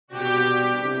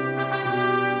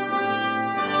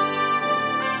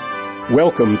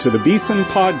Welcome to the Beeson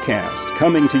Podcast,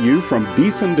 coming to you from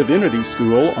Beeson Divinity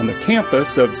School on the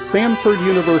campus of Samford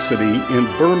University in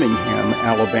Birmingham,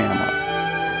 Alabama.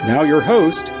 Now your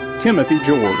host, Timothy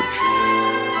George.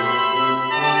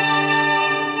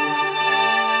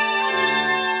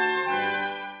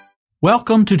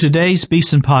 Welcome to today's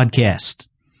Beeson Podcast.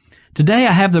 Today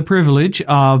I have the privilege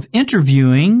of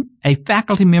interviewing a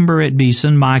faculty member at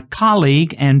Beeson, my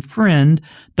colleague and friend,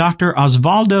 Dr.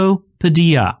 Osvaldo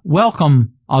Padilla.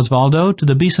 Welcome, Osvaldo, to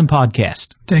the Beeson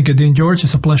Podcast. Thank you, Dean George.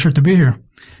 It's a pleasure to be here.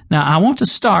 Now, I want to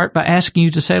start by asking you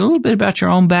to say a little bit about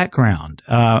your own background,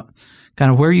 kind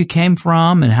of where you came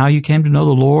from and how you came to know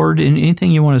the Lord, and anything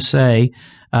you want to say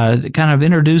that kind of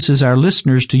introduces our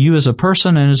listeners to you as a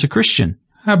person and as a Christian.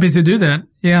 Happy to do that.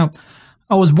 Yeah.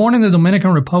 I was born in the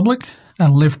Dominican Republic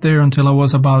and lived there until I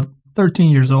was about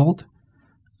 13 years old.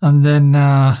 And then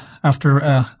after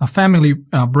a family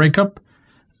breakup,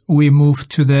 we moved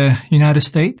to the United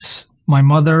States, my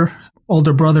mother,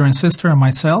 older brother and sister, and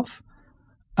myself.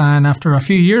 And after a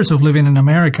few years of living in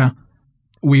America,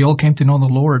 we all came to know the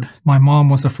Lord. My mom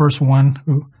was the first one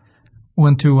who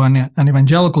went to an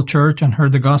evangelical church and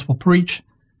heard the gospel preached,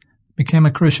 became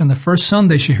a Christian the first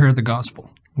Sunday she heard the gospel.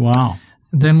 Wow.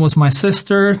 Then was my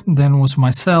sister, then was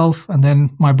myself, and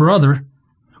then my brother,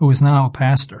 who is now a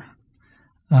pastor.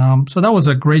 So that was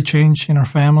a great change in our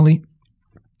family.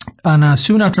 And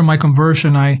soon after my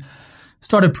conversion, I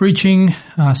started preaching,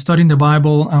 studying the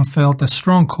Bible, and felt a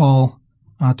strong call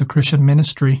to Christian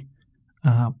ministry,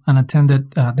 and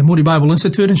attended the Moody Bible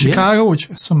Institute in Chicago, which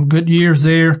some good years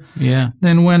there. Yeah.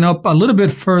 Then went up a little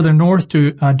bit further north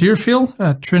to Deerfield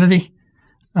at Trinity,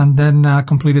 and then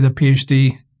completed a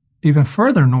PhD even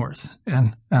further north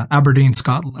in Aberdeen,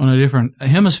 Scotland. On a different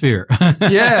hemisphere.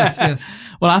 Yes.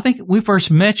 Well, I think I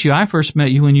first met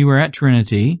you when you were at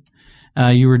Trinity.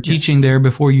 You were teaching there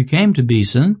before you came to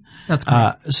Beeson. That's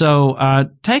correct.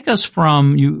 So take us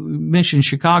from, you mentioned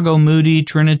Chicago, Moody,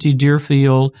 Trinity,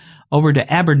 Deerfield, over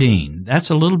to Aberdeen.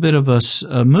 That's a little bit of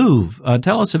a move.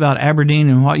 Tell us about Aberdeen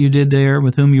and what you did there,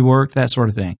 with whom you worked, that sort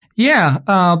of thing.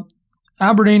 Yeah.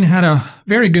 Aberdeen had a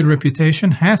very good reputation,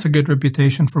 has a good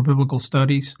reputation for biblical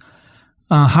studies.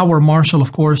 Howard Marshall,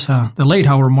 of course, the late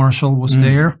Howard Marshall was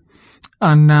there.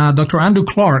 And Dr. Andrew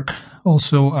Clark,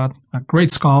 also a great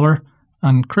scholar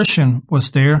and Christian, was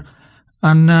there.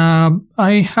 And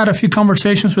I had a few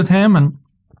conversations with him, and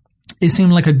it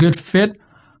seemed like a good fit.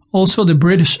 Also, the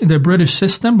British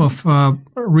system of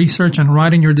research and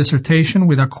writing your dissertation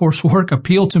with a coursework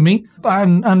appealed to me,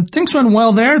 and things went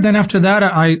well there. Then after that,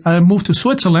 I moved to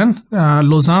Switzerland,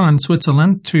 Lausanne,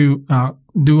 Switzerland, to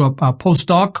do a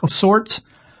postdoc of sorts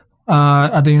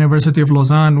at the University of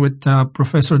Lausanne with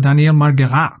Professor Daniel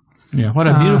Marguerat. Yeah, what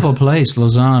a beautiful place,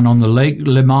 Lausanne, on the Lake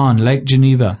Léman, Lake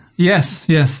Geneva. Yes.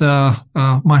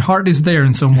 My heart is there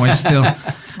in some ways still.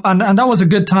 And that was a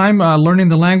good time, learning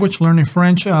the language, learning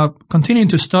French, continuing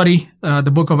to study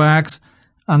the book of Acts,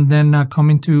 and then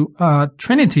coming to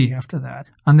Trinity after that.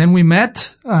 And then we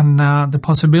met, and the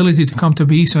possibility to come to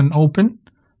Beeson opened,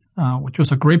 which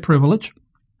was a great privilege.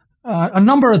 A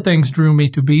number of things drew me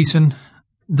to Beeson.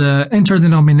 The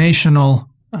interdenominational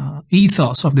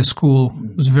ethos of the school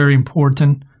was very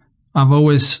important. I've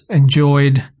always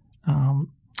enjoyed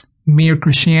mere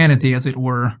Christianity, as it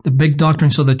were, the big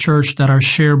doctrines of the church that are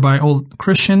shared by all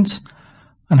Christians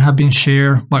and have been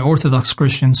shared by Orthodox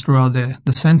Christians throughout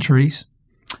the centuries.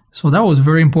 So that was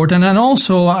very important. And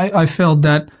also, I felt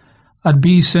that at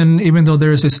Beeson, even though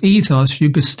there is this ethos,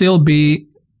 you could still be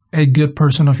a good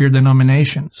person of your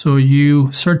denomination. So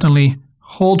you certainly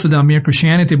hold to that mere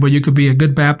Christianity, but you could be a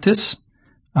good Baptist.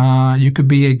 You could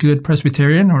be a good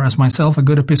Presbyterian, or as myself, a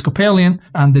good Episcopalian,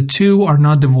 and the two are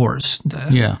not divorced.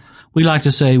 Yeah. We like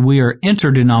to say we are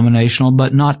interdenominational,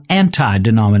 but not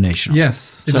anti-denominational.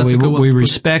 Yes. So we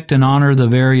respect and honor the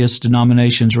various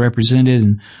denominations represented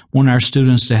and want our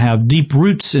students to have deep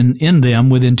roots in them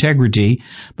with integrity,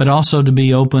 but also to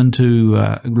be open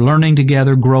to learning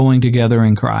together, growing together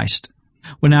in Christ.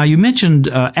 Well, now, you mentioned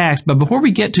Acts, but before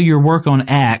we get to your work on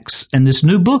Acts and this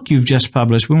new book you've just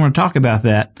published, we want to talk about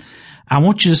that. I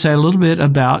want you to say a little bit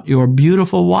about your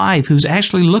beautiful wife, who's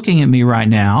actually looking at me right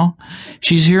now.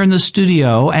 She's here in the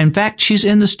studio. In fact, she's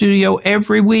in the studio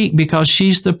every week because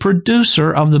she's the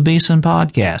producer of the Beeson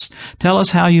Podcast. Tell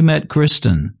us how you met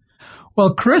Kristen.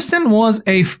 Well, Kristen was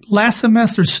a last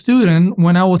semester student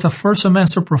when I was a first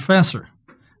semester professor.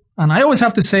 And I always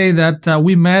have to say that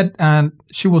we met, and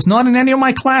she was not in any of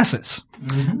my classes.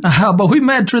 But we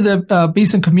met through the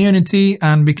Beeson community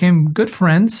and became good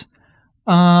friends,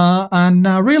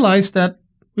 and realized that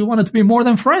we wanted to be more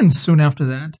than friends soon after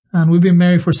that. And we've been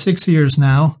married for 6 years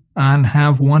now and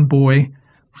have one boy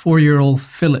 4-year-old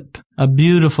Philip. A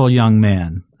beautiful young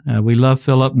man. We love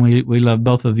Philip, and we love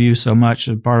both of you so much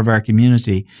as part of our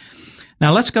community.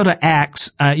 Now let's go to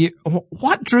Acts.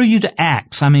 What drew you to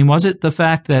Acts? I mean, was it the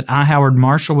fact that I. Howard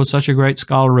Marshall was such a great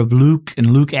scholar of Luke and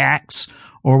Luke Acts,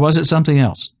 or was it something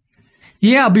else?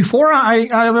 Yeah, before I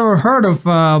ever heard of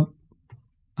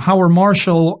Howard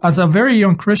Marshall, as a very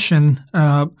young Christian,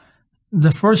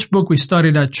 the first book we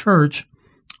studied at church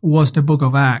was the book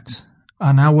of Acts.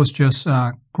 And I was just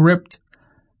gripped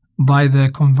by the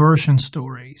conversion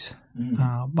stories,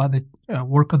 by the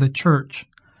work of the church,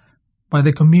 by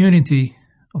the community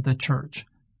of the church.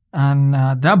 And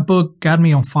that book got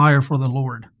me on fire for the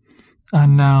Lord.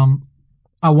 And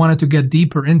I wanted to get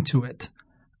deeper into it.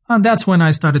 And that's when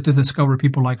I started to discover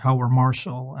people like Howard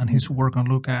Marshall and his work on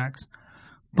Luke Acts.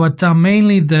 But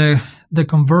mainly the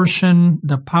conversion,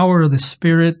 the power of the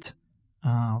Spirit,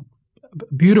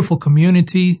 beautiful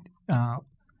community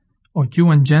of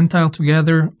Jew and Gentile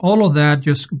together, all of that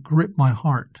just gripped my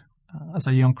heart as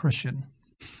a young Christian.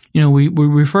 You know, we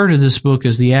refer to this book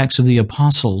as the Acts of the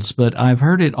Apostles, but I've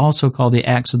heard it also called the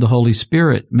Acts of the Holy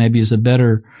Spirit, maybe is a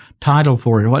better title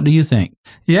for it. What do you think?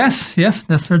 Yes,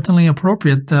 that's certainly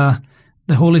appropriate. The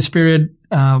Holy Spirit,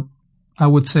 I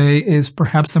would say, is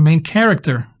perhaps the main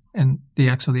character in the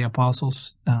Acts of the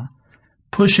Apostles,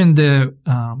 pushing the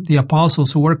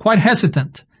apostles who were quite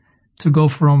hesitant to go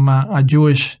from a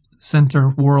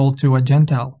Jewish-centered world to a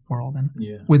Gentile world. And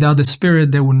without the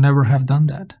Spirit, they would never have done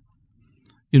that.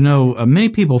 You know, many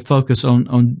people focus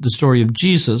on the story of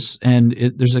Jesus, and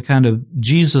there's a kind of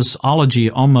Jesusology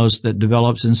almost that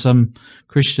develops in some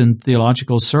Christian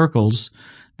theological circles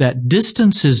that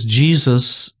distances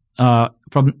Jesus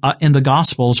from in the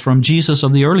Gospels from Jesus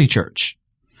of the early church.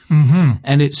 Mm-hmm.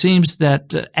 And it seems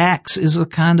that Acts is a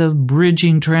kind of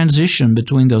bridging transition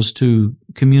between those two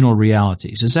communal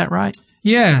realities. Is that right?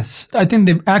 Yes. I think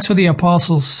the Acts of the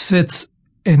Apostles sits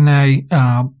in a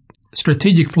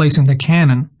strategic place in the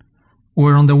canon,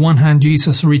 where on the one hand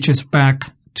Jesus reaches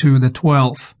back to the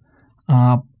 12,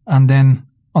 and then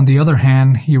on the other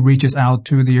hand he reaches out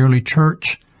to the early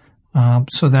church,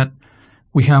 so that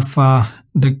we have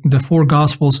the four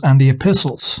Gospels and the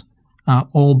epistles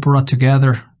all brought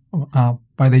together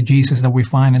by the Jesus that we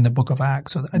find in the book of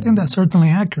Acts. So I think that's certainly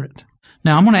accurate.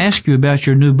 Now, I'm going to ask you about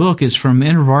your new book. It's from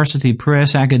InterVarsity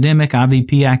Press Academic,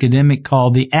 IVP Academic,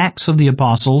 called The Acts of the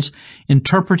Apostles,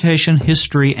 Interpretation,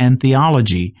 History, and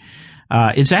Theology.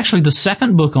 It's actually the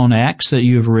second book on Acts that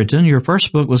you've written. Your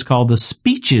first book was called The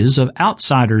Speeches of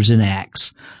Outsiders in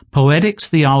Acts, Poetics,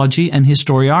 Theology, and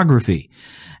Historiography.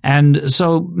 And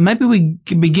so maybe we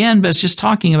can begin by just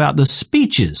talking about the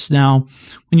speeches. Now,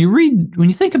 when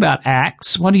you think about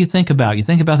Acts, what do you think about? You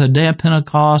think about the day of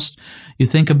Pentecost. You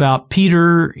think about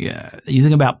Peter. You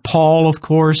think about Paul, of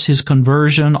course, his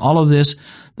conversion, all of this.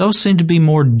 Those seem to be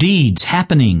more deeds,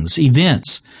 happenings,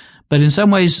 events. But in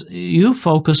some ways, you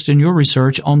focused in your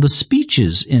research on the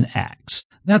speeches in Acts.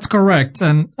 That's correct.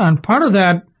 And part of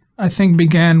that, I think,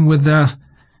 began with the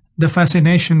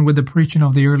fascination with the preaching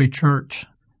of the early church.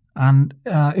 And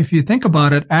if you think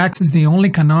about it, Acts is the only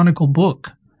canonical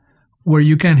book where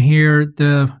you can hear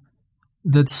the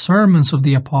sermons of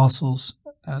the apostles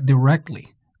directly.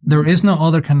 There is no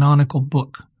other canonical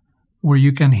book where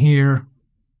you can hear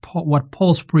what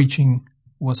Paul's preaching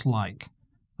was like,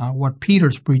 what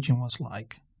Peter's preaching was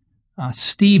like,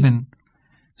 Stephen.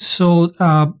 So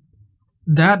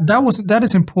that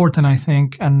is important, I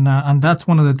think, and that's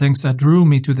one of the things that drew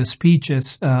me to the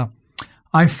speeches.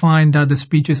 I find that the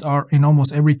speeches are in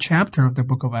almost every chapter of the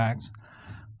book of Acts.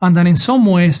 And that in some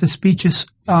ways, the speeches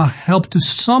help to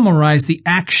summarize the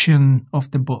action of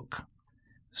the book.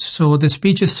 So the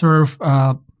speeches serve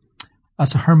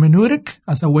as a hermeneutic,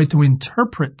 as a way to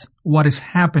interpret what is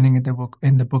happening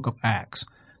in the book of Acts.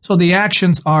 So the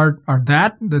actions are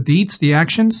the deeds, the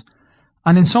actions.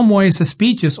 And in some ways, the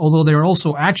speeches, although they are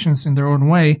also actions in their own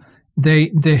way,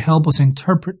 they help us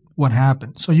interpret what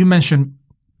happened. So you mentioned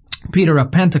Peter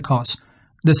at Pentecost.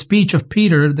 The speech of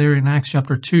Peter there in Acts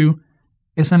chapter 2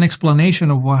 is an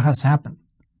explanation of what has happened.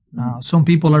 Some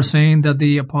people are saying that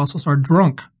the apostles are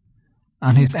drunk,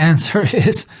 and his answer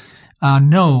is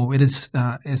no. It is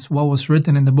what was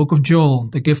written in the book of Joel,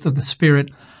 the gift of the Spirit.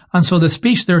 And so the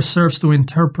speech there serves to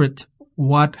interpret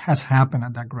what has happened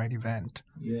at that great event.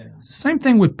 Yeah. Same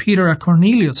thing with Peter at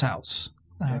Cornelius' house.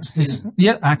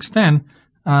 Acts 10.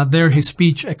 There his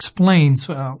speech explains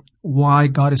why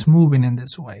God is moving in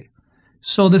this way.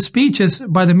 So the speeches,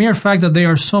 by the mere fact that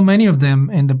there are so many of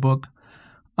them in the book,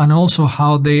 and also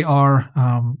how they are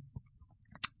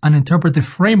an interpretive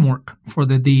framework for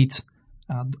the deeds,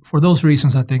 For those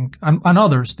reasons, I think, and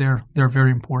others, they're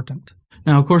very important.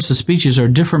 Now, of course, the speeches are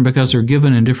different because they're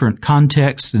given in different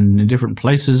contexts and in different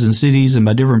places and cities and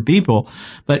by different people.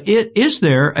 But is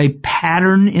there a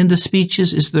pattern in the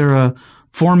speeches? Is there a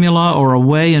formula or a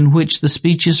way in which the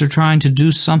speeches are trying to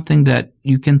do something that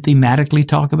you can thematically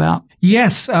talk about?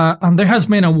 Yes, and there has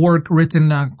been a work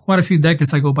written quite a few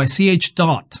decades ago by C.H.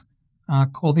 Dodd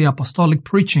called The Apostolic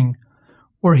Preaching,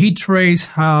 where he traced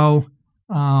how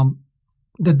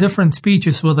the different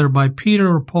speeches, whether by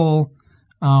Peter or Paul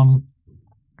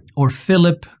or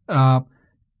Philip,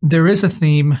 there is a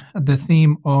theme, the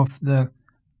theme of the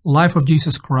life of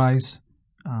Jesus Christ,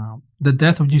 the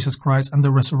death of Jesus Christ, and the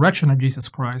resurrection of Jesus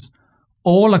Christ,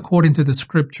 all according to the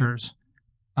Scriptures,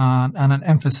 and an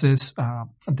emphasis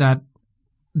that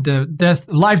the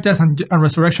life, death, and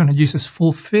resurrection of Jesus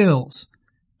fulfills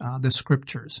the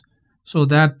Scriptures. So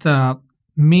that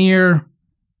mere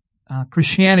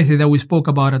Christianity that we spoke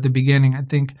about at the beginning, I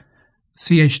think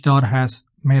C.H. Dodd has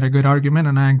made a good argument,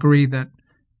 and I agree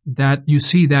that you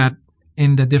see that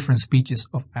in the different speeches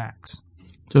of Acts.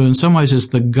 So in some ways, it's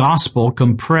the gospel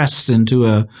compressed into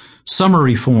a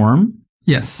summary form.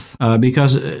 Yes.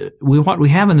 Because what we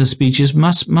have in the speeches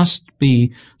must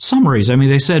be summaries. I mean,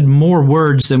 they said more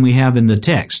words than we have in the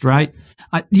text, right?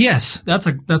 Yes, that's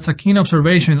a keen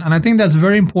observation, and I think that's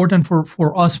very important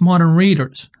for us modern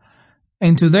readers.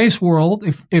 In today's world,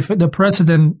 if the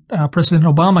President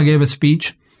Obama gave a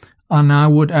speech, and I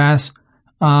would ask,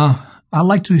 I'd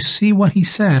like to see what he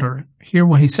said or hear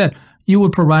what he said, you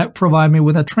would provide me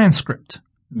with a transcript,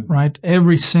 right?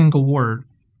 Every single word.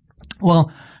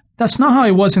 Well, that's not how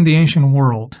it was in the ancient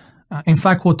world. In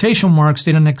fact, quotation marks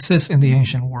didn't exist in the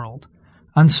ancient world.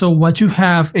 And so what you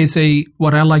have is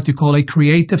what I like to call a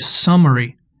creative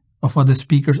summary of what the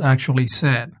speakers actually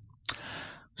said.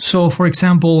 So, for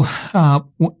example,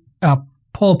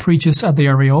 Paul preaches at the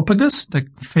Areopagus, the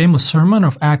famous sermon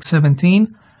of Acts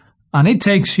 17, and it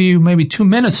takes you maybe 2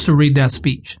 minutes to read that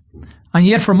speech. And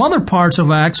yet from other parts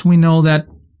of Acts, we know that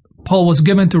Paul was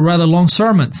given to rather long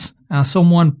sermons.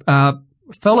 Someone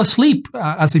fell asleep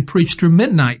as he preached through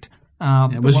midnight.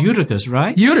 It was Eutychus,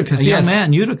 right? Eutychus, yes. A young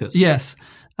man, Eutychus. Yes.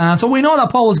 So we know that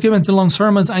Paul was given to long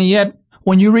sermons, and yet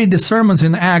when you read the sermons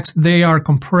in Acts, they are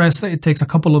compressed. It takes a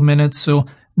couple of minutes. So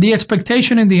the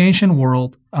expectation in the ancient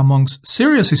world amongst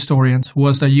serious historians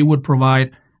was that you would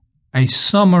provide a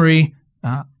summary,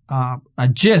 a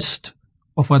gist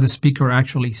of what the speaker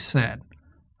actually said.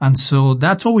 And so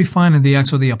that's what we find in the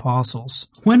Acts of the Apostles.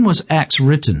 When was Acts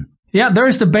written? Yeah, there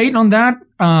is debate on that.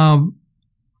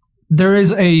 There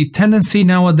is a tendency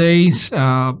nowadays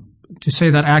to say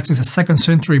that Acts is a 2nd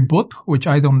century book, which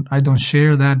I don't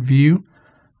share that view.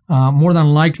 More than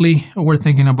likely, we're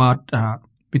thinking about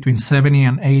between 70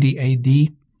 and 80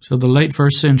 A.D. So the late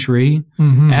 1st century,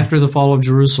 after the fall of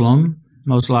Jerusalem,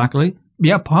 most likely.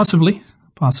 Yeah, possibly.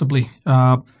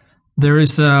 There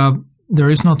is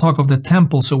no talk of the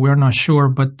temple, so we're not sure,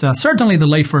 but certainly the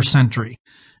late 1st century.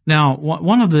 Now,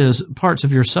 one of the parts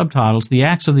of your subtitles, the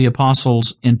Acts of the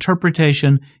Apostles,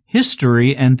 Interpretation,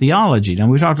 History, and Theology. Now,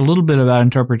 we talked a little bit about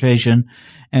interpretation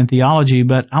and theology,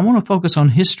 but I want to focus on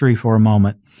history for a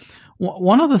moment.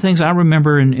 One of the things I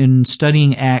remember in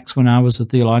studying Acts when I was a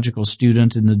theological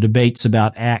student in the debates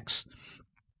about Acts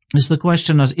is the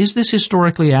question of, is this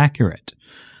historically accurate?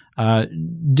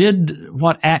 Did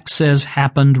what Acts says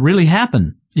happened really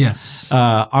happen? Yes.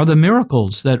 Are the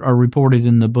miracles that are reported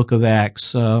in the book of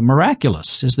Acts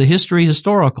miraculous? Is the history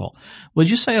historical? Would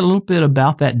you say a little bit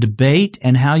about that debate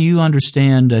and how you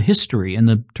understand history in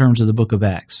the terms of the book of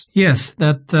Acts? Yes,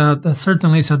 that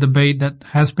certainly is a debate that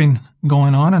has been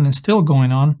going on and is still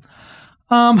going on.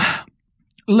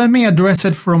 Let me address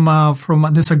it from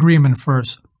a disagreement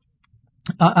first.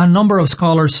 A number of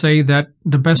scholars say that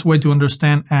the best way to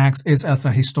understand Acts is as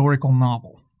a historical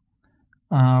novel.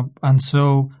 And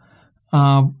so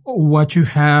what you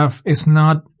have is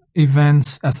not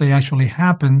events as they actually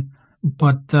happen,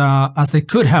 but as they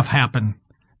could have happened.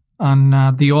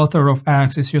 And the author of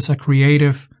Acts is just a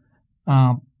creative,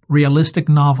 realistic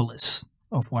novelist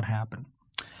of what happened.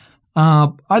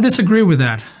 I disagree with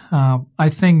that. I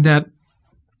think that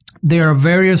there are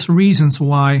various reasons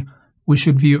why we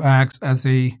should view Acts as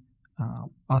a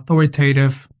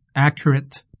authoritative,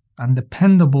 accurate, and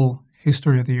dependable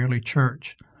history of the early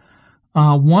church.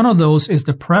 One of those is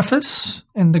the preface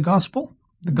in the Gospel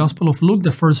of Luke,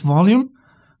 the first volume,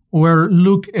 where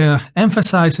Luke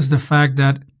emphasizes the fact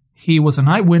that he was an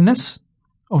eyewitness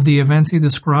of the events he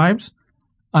describes,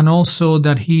 and also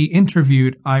that he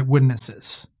interviewed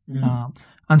eyewitnesses.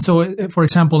 And so, for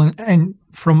example,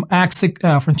 from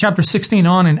chapter 16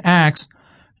 on in Acts,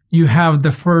 you have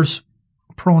the first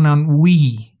pronoun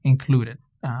we included,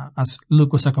 as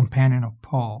Luke was a companion of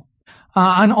Paul.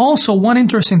 And also one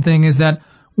interesting thing is that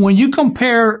when you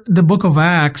compare the book of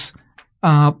Acts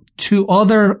to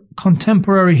other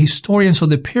contemporary historians of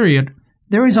the period,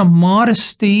 there is a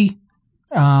modesty,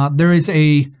 there is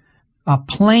a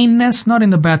plainness, not in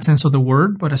the bad sense of the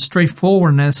word, but a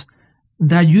straightforwardness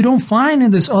that you don't find in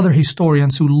these other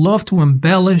historians who love to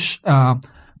embellish.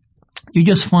 You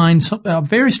just find a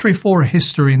very straightforward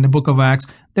history in the book of Acts.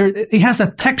 It has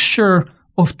a texture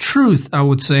of truth, I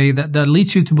would say, that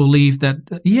leads you to believe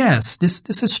that, yes,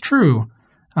 this is true.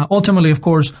 Ultimately, of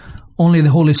course, only the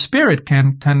Holy Spirit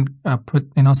can put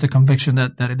in us the conviction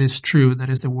that it is true, that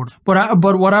is the word.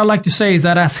 But what I like to say is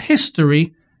that as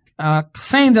history,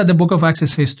 saying that the book of Acts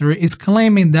is history is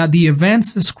claiming that the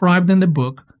events described in the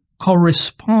book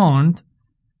correspond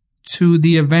to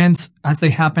the events as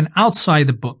they happen outside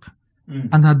the book,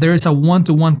 and that there is a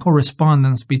one-to-one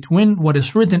correspondence between what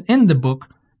is written in the book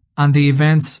and the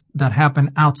events that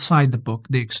happen outside the book,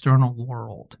 the external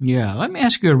world. Yeah, let me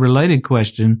ask you a related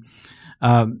question.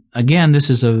 Again, this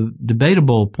is a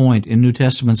debatable point in New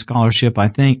Testament scholarship, I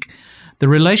think. The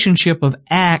relationship of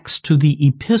Acts to the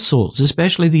epistles,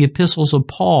 especially the epistles of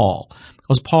Paul,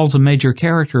 because Paul's a major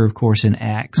character, of course, in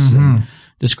Acts. And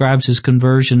describes his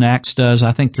conversion. Acts does,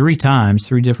 I think, 3 times,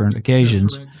 3 different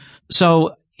occasions.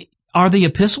 So are the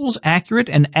epistles accurate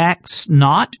and Acts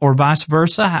not, or vice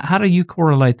versa? How do you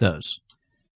correlate those?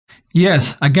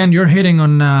 Yes. Again, you're hitting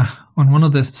on one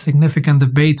of the significant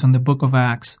debates on the book of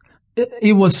Acts.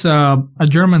 It was a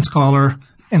German scholar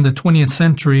in the 20th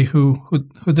century who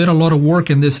did a lot of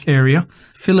work in this area.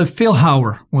 Philipp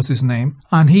Filhauer was his name.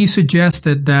 And he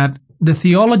suggested that the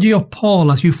theology of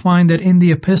Paul, as you find it in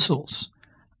the epistles,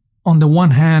 on the one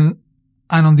hand,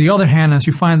 and on the other hand, as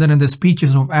you find it in the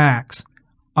speeches of Acts,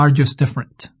 are just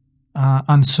different.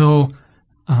 And so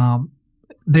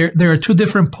there are 2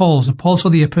 different Pauls, the Pauls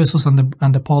of the epistles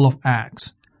and the Paul of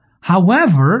Acts.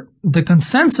 However, the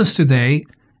consensus today,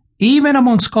 even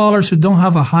among scholars who don't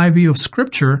have a high view of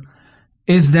Scripture,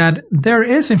 is that there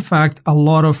is, in fact, a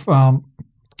lot of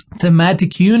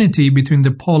thematic unity between the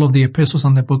Paul of the epistles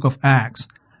and the book of Acts.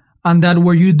 And that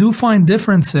where you do find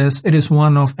differences, it is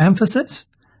one of emphasis,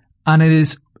 and it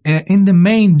is in the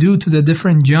main due to the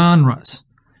different genres.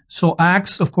 So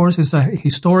Acts, of course, is a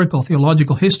historical,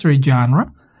 theological history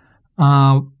genre,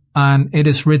 and it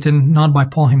is written not by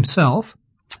Paul himself.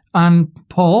 And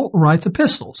Paul writes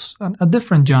epistles, a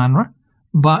different genre,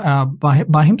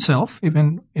 by himself,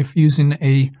 even if using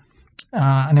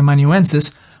an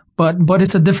amanuensis, but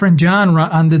it's a different genre,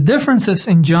 and the differences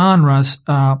in genres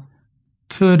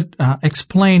could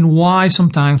explain why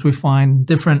sometimes we find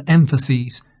different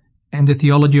emphases in the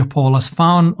theology of Paul as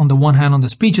found on the one hand on the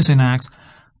speeches in Acts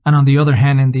and on the other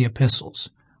hand in the epistles.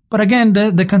 But again,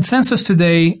 the consensus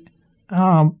today,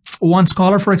 one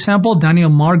scholar, for example, Daniel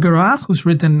Marguerat, who's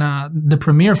written the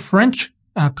premier French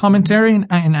commentary in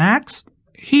Acts,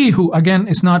 he who, again,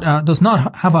 is not does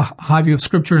not have a high view of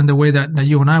Scripture in the way that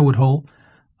you and I would hold,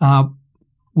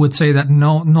 would say that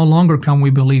no longer can we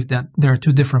believe that there are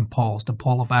 2 different Pauls, the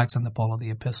Paul of Acts and the Paul of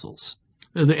the epistles.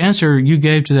 The answer you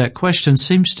gave to that question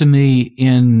seems to me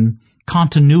in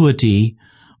continuity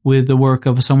with the work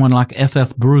of someone like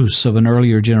F.F. Bruce of an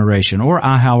earlier generation, or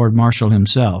I. Howard Marshall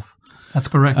himself. That's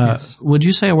correct, yes. Would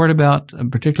you say a word about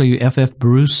particularly F.F.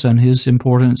 Bruce and his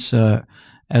importance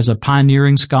as a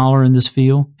pioneering scholar in this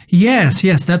field? Yes.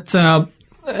 That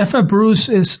F.F.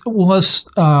 Bruce was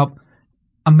a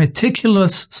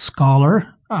meticulous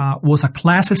scholar, was a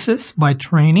classicist by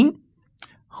training,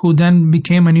 who then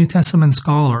became a New Testament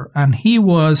scholar, and he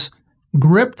was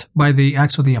gripped by the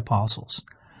Acts of the Apostles.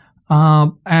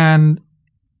 And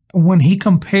when he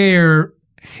compared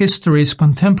histories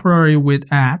contemporary with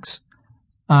Acts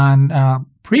and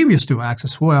previous to Acts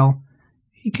as well,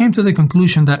 he came to the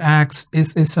conclusion that Acts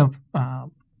is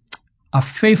a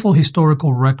faithful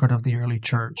historical record of the early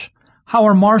church.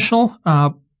 Howard Marshall,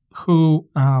 who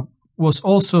was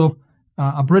also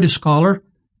a British scholar,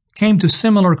 came to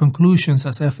similar conclusions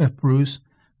as F.F. Bruce,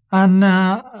 and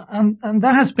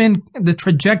that has been the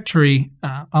trajectory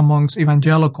amongst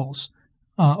evangelicals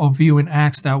of viewing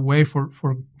Acts that way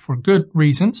for good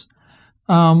reasons.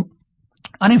 And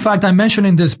in fact, I mentioned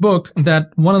in this book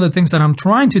that one of the things that I'm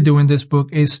trying to do in this book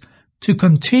is to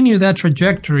continue that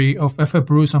trajectory of F.F.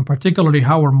 Bruce and particularly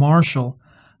Howard Marshall,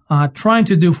 trying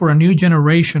to do for a new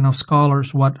generation of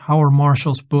scholars what Howard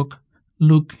Marshall's book,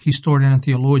 Luke, Historian and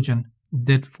Theologian,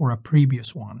 did for a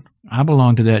previous one. I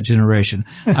belong to that generation.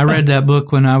 I read that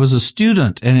book when I was a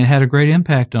student, and it had a great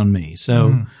impact on me.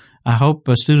 So I hope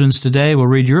students today will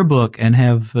read your book and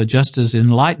have just as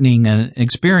enlightening an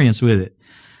experience with it.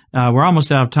 We're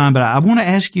almost out of time, but I want to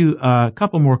ask you a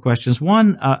couple more questions.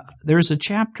 One, there's a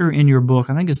chapter in your book,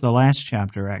 I think it's the last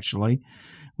chapter actually,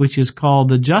 which is called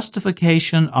The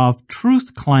Justification of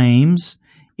Truth Claims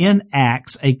in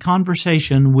Acts, a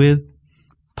Conversation with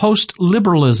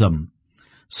Post-Liberalism.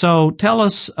 So tell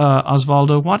us,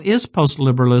 Osvaldo, what is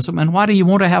post-liberalism and why do you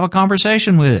want to have a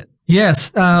conversation with it?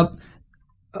 Yes.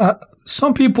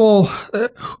 Some people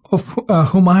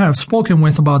whom I have spoken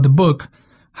with about the book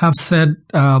have said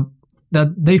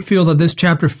that they feel that this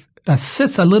chapter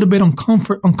sits a little bit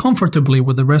uncomfortably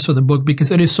with the rest of the book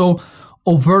because it is so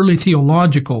overtly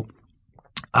theological.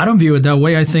 I don't view it that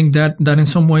way. I think that in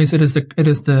some ways it is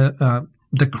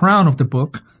the crown of the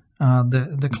book,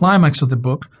 the climax of the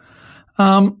book,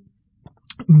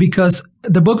 because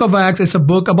the book of Acts is a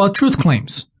book about truth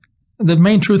claims. The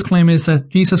main truth claim is that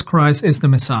Jesus Christ is the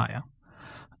Messiah.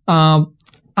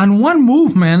 And one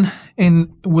movement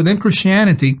within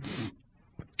Christianity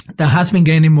that has been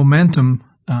gaining momentum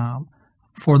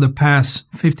for the past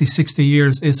 50, 60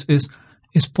 years is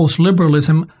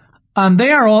post-liberalism, and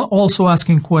they are also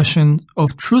asking questions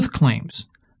of truth claims.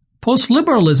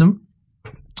 Post-liberalism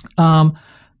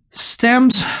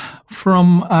stems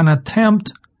from an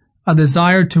attempt, a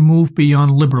desire to move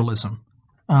beyond liberalism,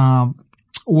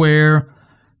 where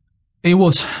it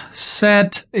was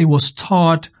said, it was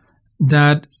taught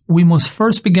that we must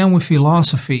first begin with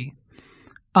philosophy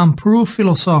and prove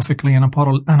philosophically and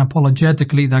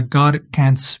apologetically that God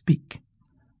can speak.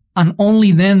 And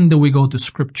only then do we go to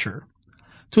Scripture.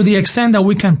 To the extent that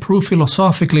we can prove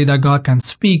philosophically that God can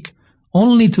speak,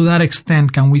 only to that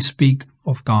extent can we speak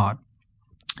of God.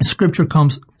 Scripture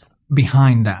comes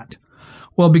behind that.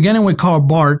 Well, beginning with Karl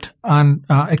Barth and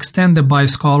extended by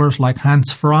scholars like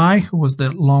Hans Frey, who was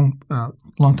the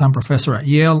long-time professor at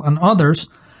Yale, and others,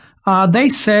 they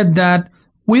said that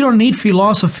we don't need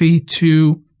philosophy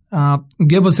to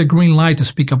give us a green light to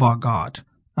speak about God.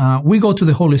 We go to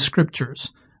the Holy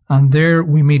Scriptures, and there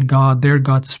we meet God. There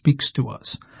God speaks to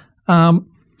us. And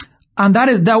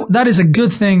that is a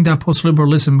good thing that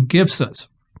post-liberalism gives us.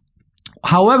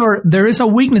 However, there is a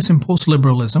weakness in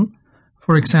post-liberalism.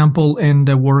 For example, in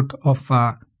the work of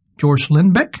George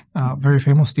Lindbeck, a very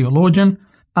famous theologian,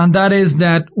 and that is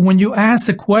that when you ask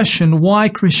the question, why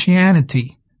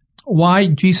Christianity, why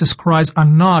Jesus Christ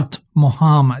and not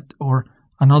Muhammad or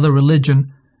another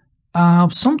religion,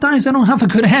 sometimes they don't have a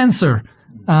good answer.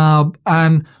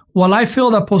 And while I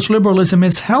feel that post-liberalism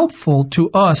is helpful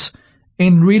to us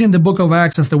in reading the book of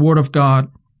Acts as the Word of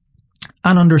God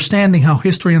and understanding how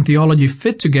history and theology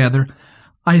fit together,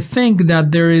 I think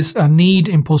that there is a need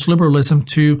in post-liberalism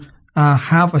to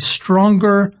have a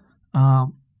stronger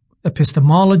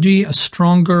epistemology, a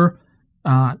stronger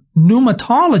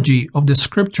pneumatology of the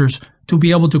Scriptures to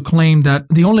be able to claim that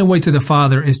the only way to the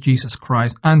Father is Jesus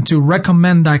Christ and to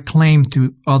recommend that claim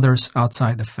to others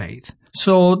outside the faith.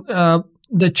 So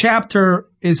the chapter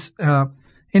is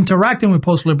interacting with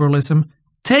post-liberalism,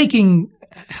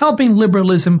 helping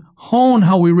liberalism hone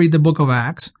how we read the book of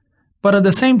Acts, but at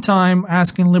the same time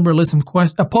asking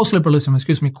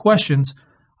post-liberalism, questions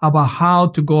about how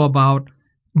to go about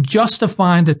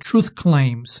justifying the truth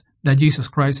claims that Jesus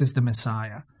Christ is the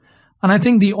Messiah. And I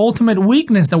think the ultimate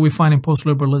weakness that we find in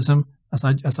post-liberalism,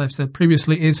 as I've said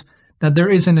previously, is that there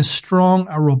isn't a strong,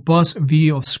 a robust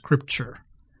view of Scripture.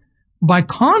 By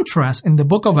contrast, in the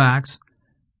book of Acts,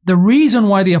 the reason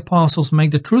why the apostles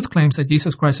make the truth claims that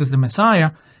Jesus Christ is the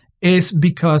Messiah is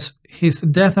because his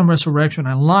death and resurrection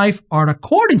and life are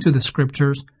according to the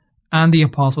Scriptures, and the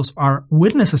apostles are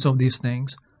witnesses of these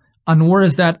things. And where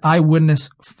is that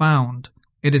eyewitness found?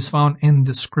 It is found in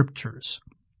the Scriptures.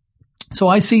 So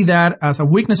I see that as a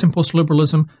weakness in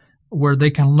post-liberalism, where they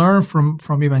can learn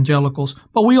from evangelicals,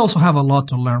 but we also have a lot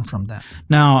to learn from them.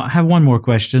 Now, I have one more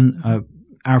question.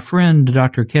 Our friend,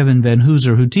 Dr. Kevin Van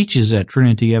Hooser, who teaches at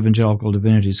Trinity Evangelical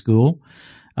Divinity School,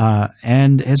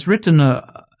 and has written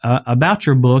about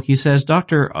your book. He says,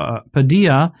 Dr.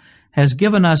 Padilla has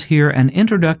given us here an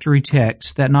introductory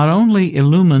text that not only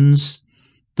illumines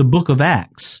the book of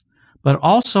Acts, but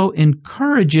also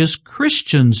encourages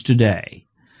Christians today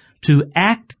to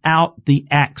act out the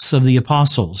acts of the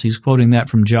apostles. He's quoting that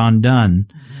from John Donne.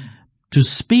 To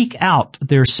speak out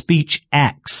their speech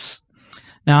acts.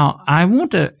 Now, I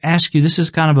want to ask you, this is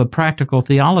kind of a practical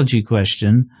theology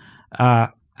question.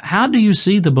 How do you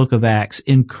see the book of Acts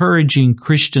encouraging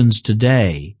Christians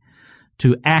today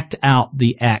to act out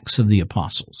the acts of the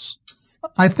apostles?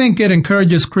 I think it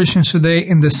encourages Christians today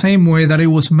in the same way that it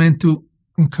was meant to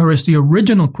encourage the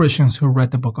original Christians who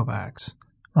read the book of Acts,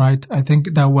 right? I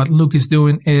think that what Luke is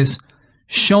doing is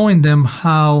showing them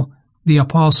how the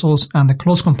apostles and the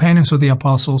close companions of the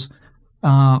apostles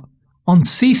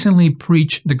unceasingly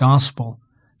preach the gospel.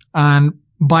 And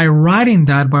by writing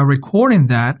that, by recording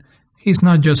that, he's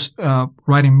not just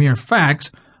writing mere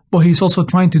facts, but he's also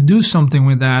trying to do something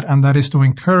with that, and that is to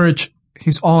encourage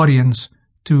his audience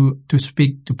to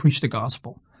preach the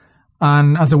gospel.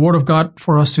 And as the Word of God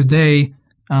for us today,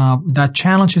 that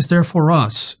challenge is there for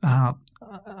us.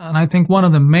 And I think one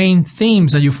of the main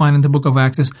themes that you find in the book of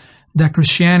Acts is that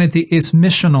Christianity is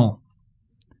missional.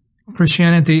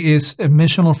 Christianity is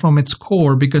missional from its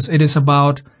core because it is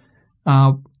about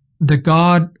the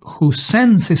God who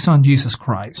sends his Son Jesus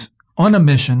Christ on a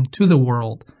mission to the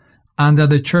world, and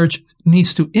that the church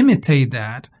needs to imitate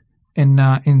that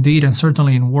in deed and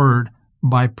certainly in word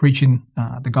by preaching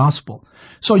the gospel.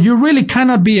 So you really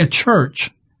cannot be a church,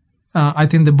 I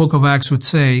think the book of Acts would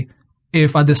say,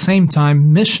 if at the same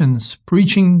time missions,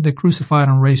 preaching the crucified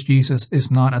and raised Jesus, is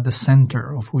not at the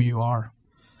center of who you are.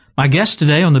 My guest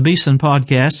today on the Beeson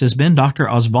Podcast has been Dr.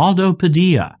 Osvaldo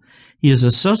Padilla. He is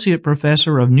Associate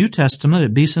Professor of New Testament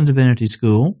at Beeson Divinity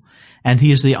School, and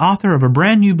he is the author of a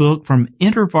brand new book from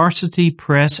InterVarsity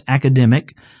Press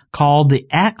Academic called The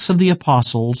Acts of the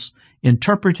Apostles,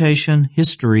 Interpretation,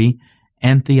 History,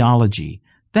 and Theology.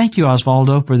 Thank you,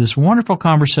 Osvaldo, for this wonderful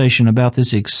conversation about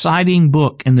this exciting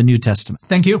book in the New Testament.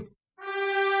 Thank you.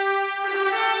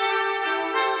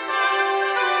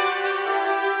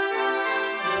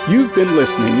 You've been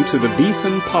listening to the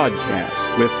Beeson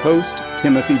Podcast with host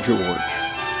Timothy George.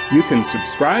 You can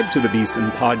subscribe to the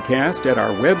Beeson Podcast at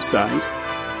our website,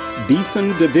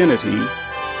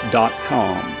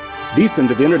 beesondivinity.com. Beeson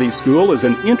Divinity School is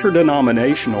an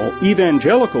interdenominational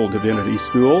evangelical divinity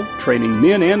school training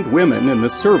men and women in the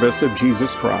service of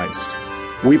Jesus Christ.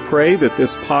 We pray that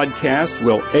this podcast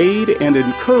will aid and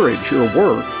encourage your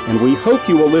work, and we hope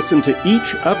you will listen to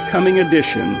each upcoming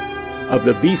edition of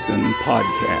the Beeson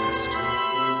Podcast.